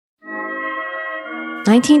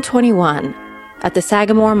1921, at the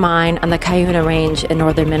Sagamore Mine on the Cuyuna Range in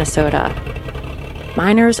northern Minnesota,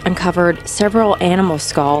 miners uncovered several animal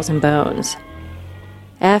skulls and bones.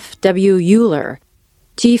 F.W. Euler,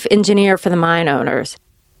 chief engineer for the mine owners,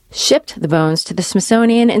 shipped the bones to the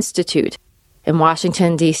Smithsonian Institute in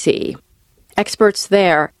Washington, D.C. Experts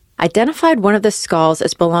there identified one of the skulls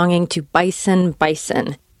as belonging to bison,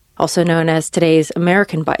 also known as today's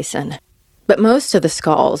American bison. But most of the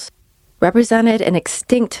skulls represented an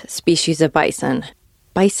extinct species of bison,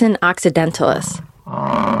 Bison occidentalis,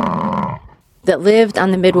 that lived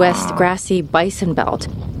on the Midwest grassy bison belt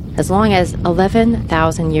as long as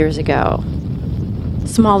 11,000 years ago.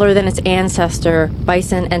 Smaller than its ancestor,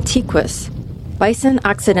 Bison antiquus, Bison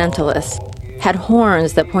occidentalis had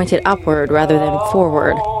horns that pointed upward rather than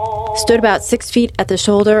forward, stood about 6 feet at the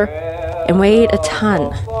shoulder, and weighed a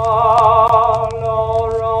ton.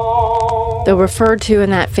 Though referred to in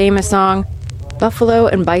that famous song, buffalo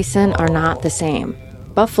and bison are not the same.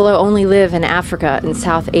 Buffalo only live in Africa and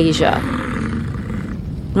South Asia.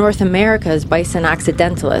 North America's Bison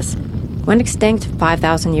occidentalis went extinct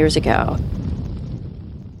 5,000 years ago,